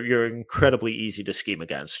 you're incredibly easy to scheme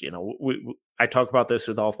against. I talk about this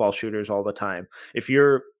with off-ball shooters all the time. If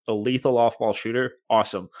you're a lethal off-ball shooter,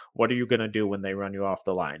 awesome. What are you going to do when they run you off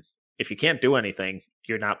the line? If you can't do anything,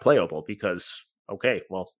 you're not playable because, okay,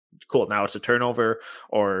 well, cool. Now it's a turnover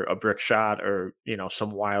or a brick shot or, some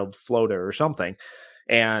wild floater or something.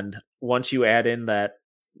 And once you add in that,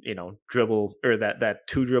 dribble or that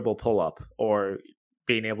 2-dribble pull up or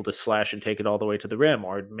being able to slash and take it all the way to the rim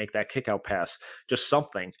or make that kick out pass, just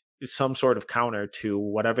some sort of counter to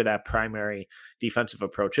whatever that primary defensive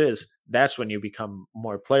approach is, that's when you become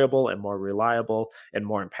more playable and more reliable and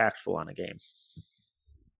more impactful on a game.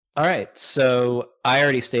 All right. So I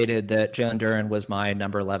already stated that Jalen Duren was my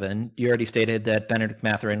number 11. You already stated that Benedict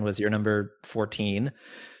Mathurin was your number 14.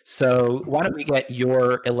 So why don't we get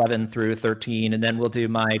your 11 through 13, and then we'll do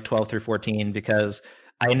my 12 through 14, because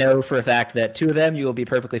I know for a fact that two of them you will be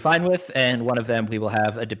perfectly fine with, and one of them we will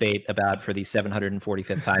have a debate about for the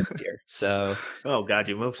 745th time this year. So, oh God,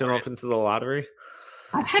 you moved him up into the lottery?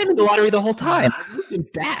 I've had him in the lottery the whole time. I moved him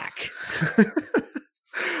back.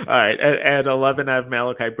 All right. At 11, I have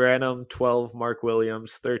Malachi Branham, 12, Mark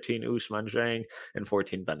Williams, 13, Ousmane Dieng, and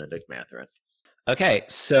 14, Benedict Mathurin. Okay,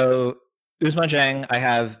 so Ousmane Dieng I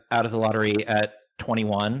have out of the lottery at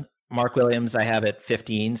 21. Mark Williams I have at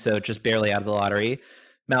 15, so just barely out of the lottery.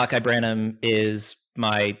 Malachi Branham is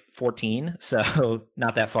my 14, so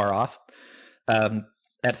not that far off.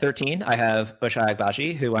 At 13, I have Ochai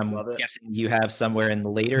Agbaji, who I'm guessing you have somewhere in the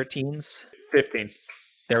later teens. 15.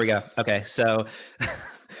 There we go. Okay, so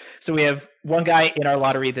we have one guy in our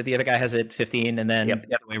lottery that the other guy has at 15, and then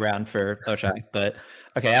the other way around for Ochai. But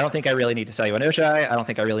okay, I don't think I really need to sell you on Ochai. I don't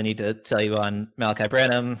think I really need to sell you on Malachi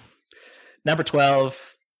Branham. Number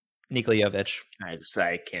 12, Nikola Jovic.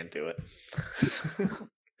 I can't do it.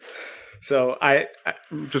 So I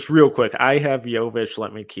just real quick, I have Jovic.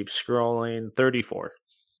 Let me keep scrolling. 34.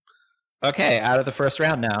 Okay, out of the first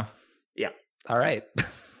round now. Yeah. All right.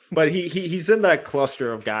 But he's in that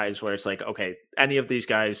cluster of guys where it's like, okay, any of these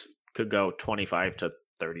guys could go 25 to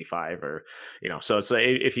 35 or, so it's like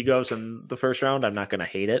if he goes in the first round, I'm not going to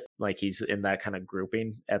hate it. Like he's in that kind of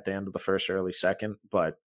grouping at the end of the first or early second,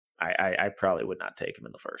 but I probably would not take him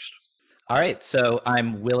in the first. All right. So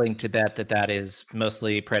I'm willing to bet that is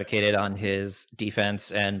mostly predicated on his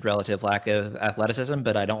defense and relative lack of athleticism,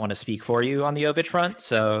 but I don't want to speak for you on the Jovic front.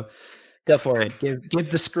 So go for it. Give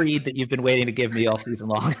the screed that you've been waiting to give me all season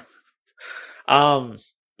long.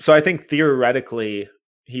 So I think theoretically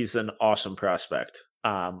he's an awesome prospect.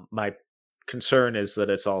 My concern is that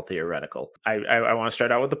it's all theoretical. I want to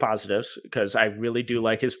start out with the positives because I really do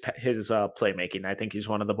like his playmaking. I think he's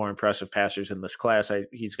one of the more impressive passers in this class.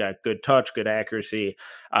 He's got good touch, good accuracy,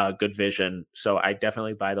 good vision. So I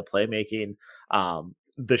definitely buy the playmaking.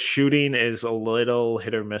 The shooting is a little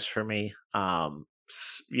hit or miss for me.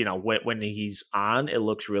 When he's on, it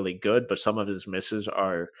looks really good, but some of his misses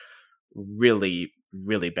are really,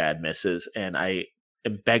 really bad misses. And I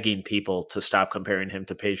am begging people to stop comparing him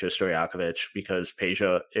to Peja Stojakovic because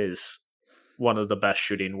Peja is one of the best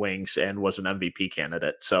shooting wings and was an MVP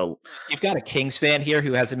candidate. So you've got a Kings fan here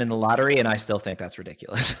who has him in the lottery, and I still think that's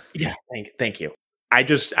ridiculous. Yeah, thank you. I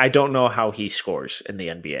don't know how he scores in the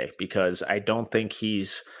NBA because I don't think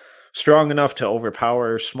he's strong enough to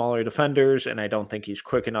overpower smaller defenders, and I don't think he's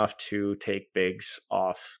quick enough to take bigs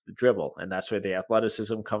off the dribble. And that's where the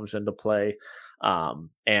athleticism comes into play.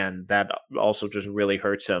 And that also just really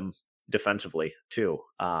hurts him defensively too.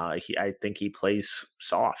 I think he plays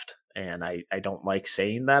soft, and I don't like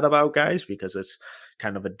saying that about guys because it's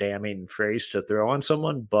kind of a damning phrase to throw on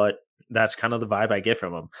someone, but that's kind of the vibe I get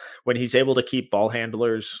from him. When he's able to keep ball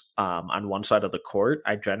handlers on one side of the court,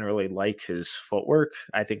 I generally like his footwork.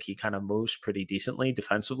 I think he kind of moves pretty decently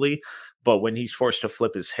defensively, but when he's forced to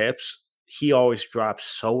flip his hips, he always drops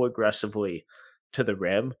so aggressively to the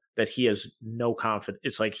rim that he has no confidence.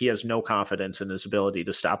 It's like he has no confidence in his ability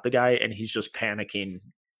to stop the guy, and he's just panicking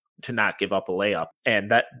to not give up a layup.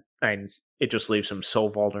 And it just leaves him so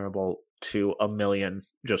vulnerable to a million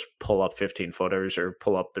just pull up 15 footers or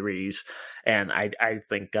pull up threes. And I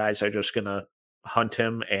think guys are just going to hunt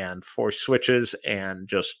him and force switches and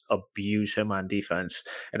just abuse him on defense.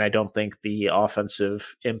 And I don't think the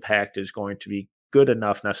offensive impact is going to be good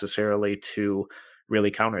enough necessarily to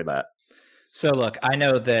really counter that. So look, I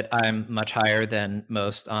know that I'm much higher than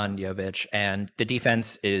most on Jovic, and the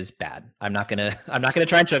defense is bad. I'm not gonna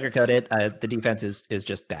try and sugarcoat it. The defense is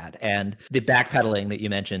just bad, and the backpedaling that you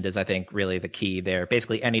mentioned is, I think, really the key there.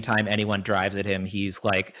 Basically, anytime anyone drives at him, he's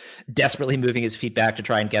like desperately moving his feet back to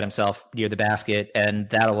try and get himself near the basket, and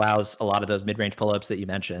that allows a lot of those mid-range pull-ups that you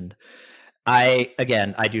mentioned. I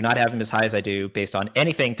do not have him as high as I do based on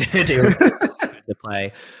anything to do with defensive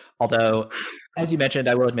play. Although, as you mentioned,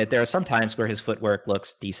 I will admit there are some times where his footwork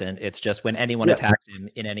looks decent. It's just when anyone attacks him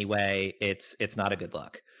in any way, it's not a good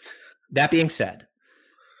look. That being said,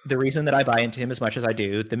 the reason that I buy into him as much as I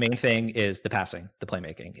do, the main thing is the passing, the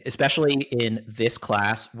playmaking, especially in this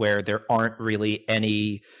class where there aren't really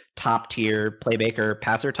any top tier playmaker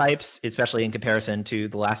passer types, especially in comparison to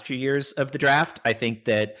the last few years of the draft. I think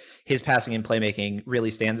that his passing and playmaking really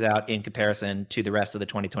stands out in comparison to the rest of the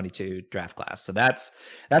 2022 draft class. So that's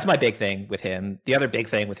my big thing with him. The other big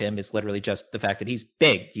thing with him is literally just the fact that he's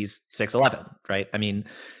big. He's 6'11", right? I mean,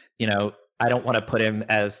 I don't want to put him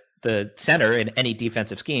as the center in any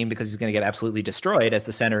defensive scheme because he's going to get absolutely destroyed as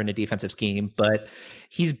the center in a defensive scheme, but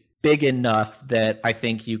he's big enough that I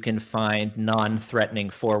think you can find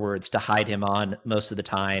non-threatening forwards to hide him on most of the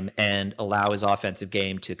time and allow his offensive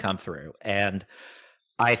game to come through. And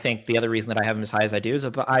I think the other reason that I have him as high as I do is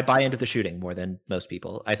I buy into the shooting more than most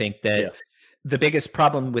people. I think that the biggest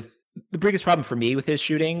problem for me with his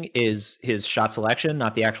shooting is his shot selection,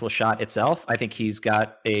 not the actual shot itself. I think he's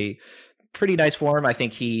got a pretty nice form. I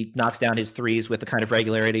think he knocks down his threes with the kind of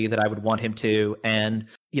regularity that I would want him to. And,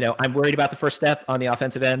 I'm worried about the first step on the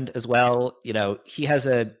offensive end as well. He has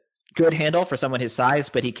a good handle for someone his size,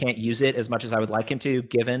 but he can't use it as much as I would like him to,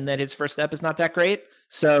 given that his first step is not that great.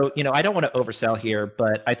 So, I don't want to oversell here,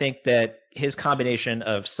 but I think that his combination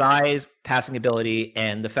of size, passing ability,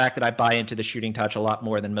 and the fact that I buy into the shooting touch a lot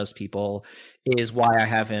more than most people is why I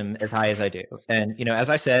have him as high as I do. And, as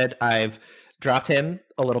I said, I've dropped him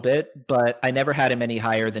a little bit, but I never had him any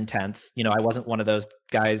higher than 10th. I wasn't one of those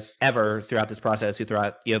guys ever throughout this process who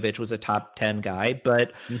thought Jovic was a top 10 guy.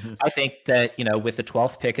 But I think that, with the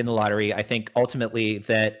 12th pick in the lottery, I think ultimately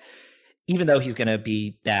that even though he's going to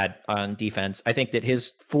be bad on defense, I think that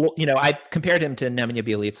his full, I've compared him to Nemanja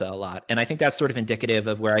Bjelica a lot. And I think that's sort of indicative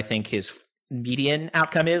of where I think his median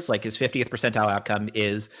outcome is, like his 50th percentile outcome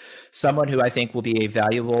is someone who I think will be a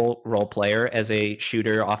valuable role player as a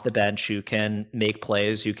shooter off the bench who can make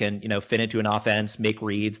plays, who can, fit into an offense, make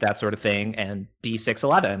reads, that sort of thing, and be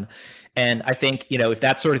 6'11". And I think, if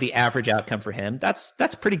that's sort of the average outcome for him, that's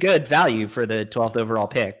pretty good value for the 12th overall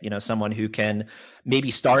pick. Someone who can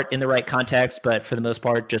maybe start in the right context, but for the most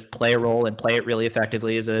part, just play a role and play it really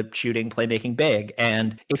effectively as a shooting, playmaking big.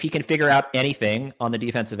 And if he can figure out anything on the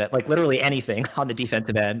defensive end, like literally anything on the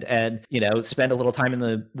defensive end, and, spend a little time in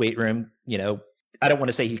the weight room, I don't want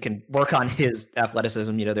to say he can work on his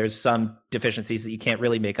athleticism. There's some deficiencies that you can't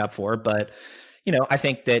really make up for, but I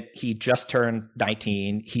think that he just turned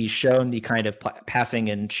 19. He's shown the kind of passing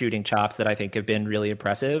and shooting chops that I think have been really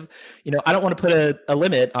impressive. I don't want to put a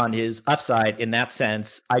limit on his upside in that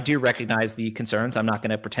sense. I do recognize the concerns. I'm not going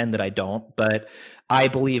to pretend that I don't, but I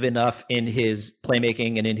believe enough in his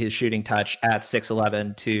playmaking and in his shooting touch at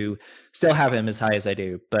 6'11" to still have him as high as I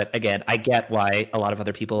do. But again, I get why a lot of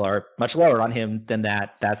other people are much lower on him than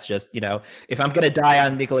that. That's just, if I'm going to die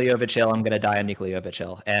on Nikola Jovic Hill, I'm going to die on Nikola Jovic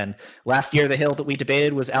Hill. And last year, the hill that we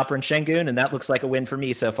debated was Alperen Şengün, and that looks like a win for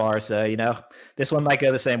me so far. So, this one might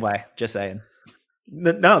go the same way. Just saying.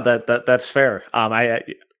 No, that's fair. I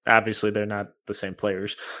obviously they're not the same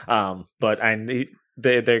players, but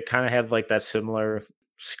they kind of have like that similar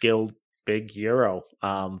skill big Euro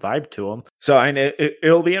vibe to him. So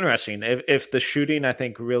it'll be interesting if the shooting, I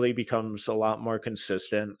think, really becomes a lot more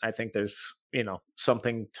consistent. I think there's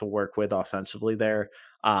something to work with offensively there.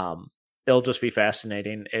 It'll just be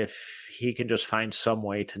fascinating if he can just find some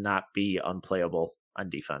way to not be unplayable on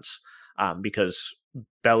defense, because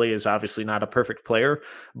Belly is obviously not a perfect player,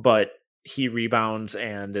 but he rebounds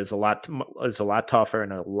and is a lot tougher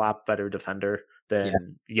and a lot better defender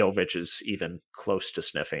than Jovic is even close to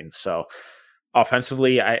sniffing. So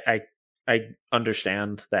offensively, I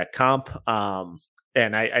understand that comp,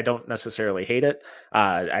 and I don't necessarily hate it.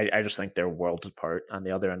 I just think they're worlds apart on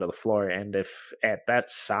the other end of the floor. And if at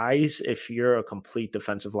that size, if you're a complete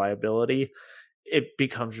defensive liability, it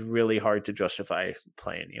becomes really hard to justify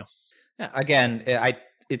playing you. Yeah, again,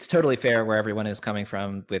 it's totally fair where everyone is coming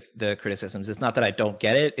from with the criticisms. It's not that I don't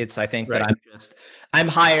get it. It's I think that I'm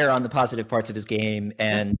higher on the positive parts of his game,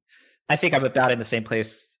 and I think I'm about in the same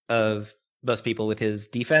place of most people with his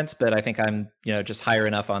defense, but I think I'm, just higher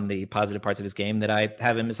enough on the positive parts of his game that I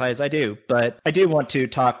have him as high as I do. But I do want to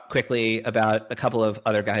talk quickly about a couple of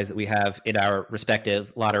other guys that we have in our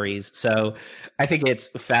respective lotteries. So I think it's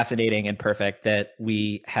fascinating and perfect that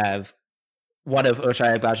we have one of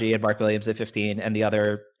Ochai Agbaji and Mark Williams at 15, and the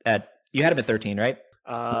other you had him at 13, right?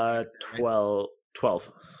 12.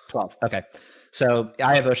 12. Okay. So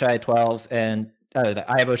I have Ochai at 12, and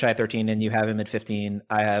I have Ochai at 13, and you have him at 15.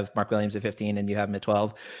 I have Mark Williams at 15, and you have him at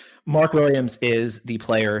 12. Mark Williams is the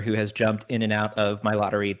player who has jumped in and out of my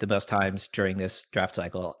lottery the most times during this draft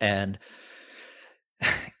cycle. And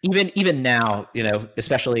even now,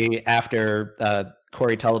 especially after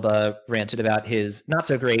Corey Tulaba ranted about his not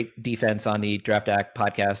so great defense on the Draft Act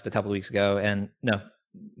podcast a couple of weeks ago, and no,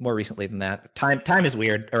 more recently than that. Time is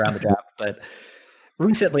weird around the draft, but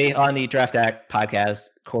recently on the Draft Act podcast,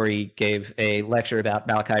 Corey gave a lecture about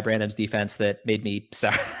Malachi Branham's defense that made me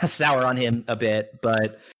sour on him a bit.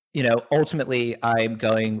 But ultimately, I'm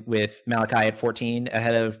going with Malachi at 14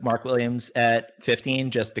 ahead of Mark Williams at 15,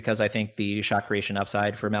 just because I think the shot creation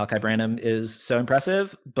upside for Malachi Branham is so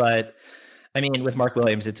impressive. But I mean, with Mark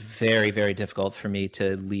Williams, it's very, very difficult for me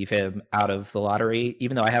to leave him out of the lottery,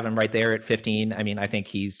 even though I have him right there at 15. I mean, I think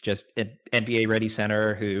he's just an NBA-ready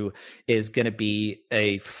center who is going to be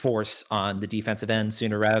a force on the defensive end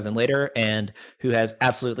sooner rather than later, and who has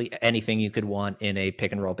absolutely anything you could want in a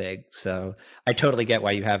pick-and-roll big. So I totally get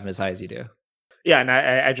why you have him as high as you do. Yeah, and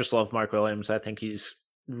I just love Mark Williams. I think he's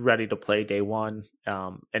ready to play day one,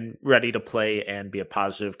 and ready to play and be a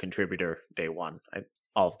positive contributor day one.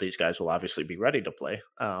 All of these guys will obviously be ready to play,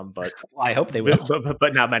 but well, I hope they will.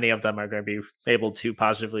 But not many of them are going to be able to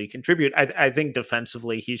positively contribute. I think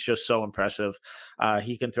defensively, he's just so impressive.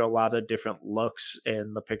 He can throw a lot of different looks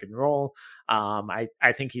in the pick and roll. I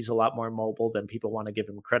think he's a lot more mobile than people want to give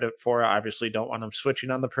him credit for. I obviously don't want him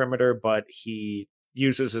switching on the perimeter, but he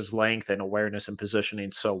uses his length and awareness and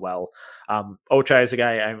positioning so well. Ochai is a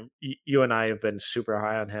guy you and I have been super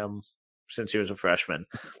high on him since he was a freshman.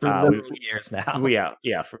 For years now.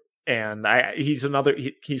 Yeah. And he's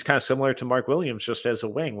he's kind of similar to Mark Williams, just as a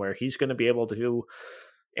wing, where he's going to be able to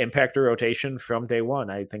impact a rotation from day one.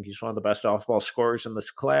 I think he's one of the best off-ball scorers in this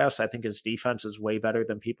class. I think his defense is way better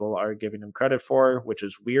than people are giving him credit for, which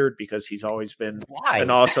is weird because he's always been an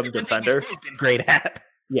awesome defender. He's been great at.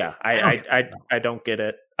 Yeah, I don't get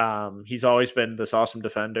it. He's always been this awesome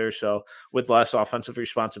defender. So with less offensive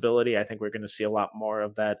responsibility, I think we're going to see a lot more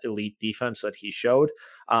of that elite defense that he showed.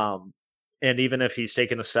 And even if he's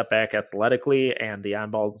taken a step back athletically and the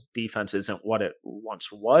on-ball defense isn't what it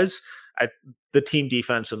once was, the team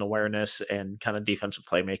defense and awareness and kind of defensive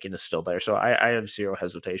playmaking is still there. So I have zero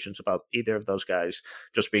hesitations about either of those guys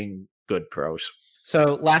just being good pros.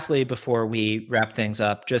 So lastly, before we wrap things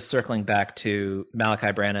up, just circling back to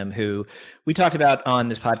Malachi Branham, who we talked about on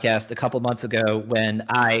this podcast a couple months ago when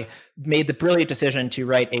I made the brilliant decision to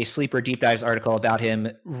write a Sleeper Deep Dives article about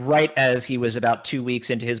him right as he was about 2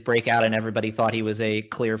 weeks into his breakout and everybody thought he was a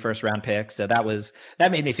clear first round pick. So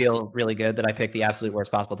that made me feel really good that I picked the absolute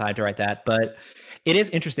worst possible time to write that. But it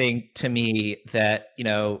is interesting to me that,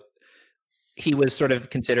 he was sort of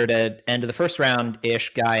considered an end of the first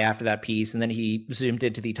round-ish guy after that piece, and then he zoomed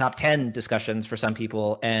into the top 10 discussions for some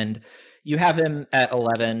people, and you have him at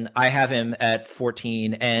 11, I have him at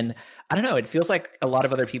 14, and I don't know. It feels like a lot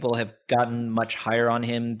of other people have gotten much higher on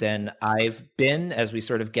him than I've been as we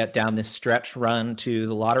sort of get down this stretch run to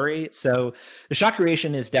the lottery. So the shot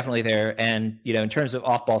creation is definitely there. And, in terms of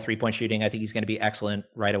off ball 3-point shooting, I think he's going to be excellent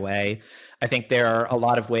right away. I think there are a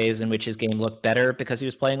lot of ways in which his game looked better because he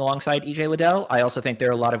was playing alongside EJ Liddell. I also think there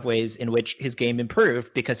are a lot of ways in which his game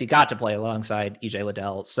improved because he got to play alongside EJ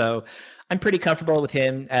Liddell. So I'm pretty comfortable with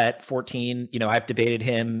him at 14. I've debated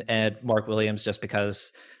him and Mark Williams just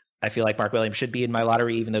because I feel like Mark Williams should be in my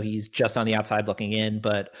lottery, even though he's just on the outside looking in.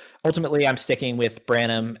 But ultimately, I'm sticking with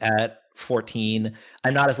Branham at 14.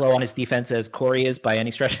 I'm not as low on his defense as Corey is by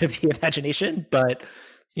any stretch of the imagination, but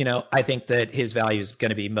I think that his value is going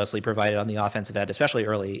to be mostly provided on the offensive end, especially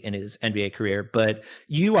early in his NBA career. But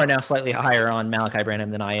you are now slightly higher on Malachi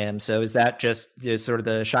Branham than I am. So is that just sort of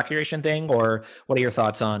the shot curation thing, or what are your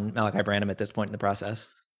thoughts on Malachi Branham at this point in the process?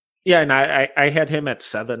 Yeah, and I had him at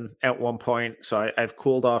 7 at one point, so I've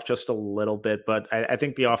cooled off just a little bit, but I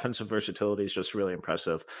think the offensive versatility is just really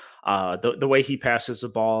impressive. The way he passes the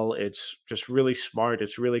ball, it's just really smart.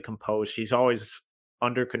 It's really composed. He's always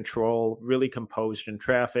under control, really composed in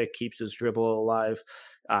traffic, keeps his dribble alive,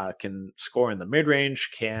 can score in the mid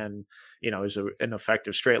range, is an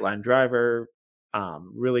effective straight line driver.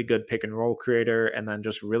 Really good pick and roll creator, and then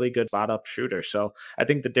just really good spot up shooter. So I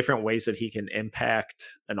think the different ways that he can impact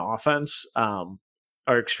an offense are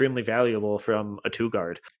extremely valuable from a 2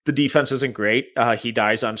 guard. The defense isn't great. He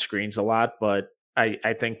dies on screens a lot, but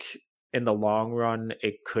I think in the long run,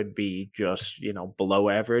 it could be just, below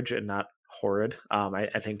average and not horrid. I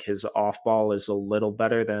think his off ball is a little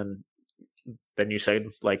better than you said,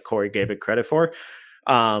 like Corey gave it credit for.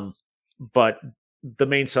 But the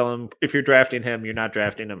main selling, if you're drafting him, you're not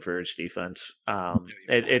drafting him for his defense.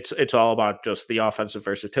 It's all about just the offensive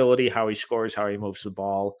versatility, how he scores, how he moves the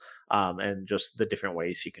ball, and just the different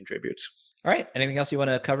ways he contributes. All right. Anything else you want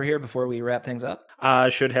to cover here before we wrap things up?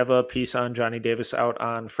 Should have a piece on Johnny Davis out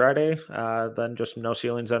on Friday. Then just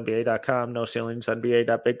NoCeilingsNBA.com,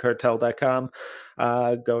 NoCeilingsNBA.BigCartel.com.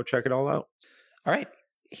 Go check it all out. All right.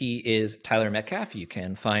 He is Tyler Metcalf. You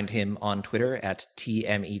can find him on Twitter at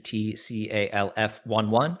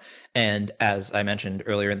TMETCALF11. And as I mentioned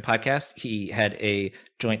earlier in the podcast, he had a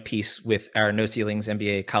joint piece with our No Ceilings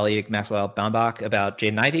NBA colleague Maxwell Baumbach about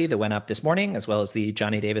Jaden Ivey that went up this morning, as well as the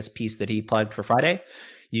Johnny Davis piece that he plugged for Friday.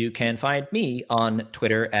 You can find me on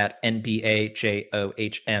Twitter at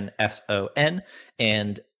NBAJOHNSON.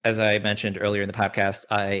 And as I mentioned earlier in the podcast,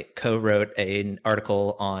 I co-wrote an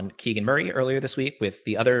article on Keegan Murray earlier this week with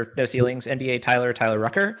the other No Ceilings NBA Tyler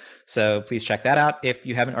Rucker. So please check that out if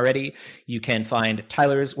you haven't already. You can find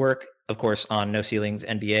Tyler's work, of course, on No Ceilings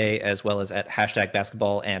NBA, as well as at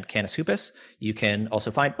 #basketball and Canis Hoopus. You can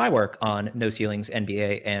also find my work on No Ceilings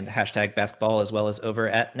NBA and #basketball, as well as over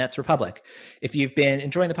at Nets Republic. If you've been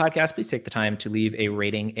enjoying the podcast, please take the time to leave a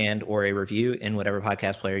rating and or a review in whatever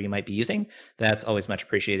podcast player you might be using. That's always much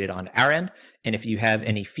appreciated on our end. And if you have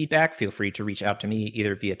any feedback, feel free to reach out to me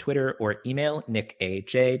either via Twitter or email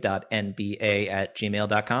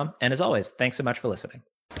nickaj.nba@gmail.com. And as always, thanks so much for listening.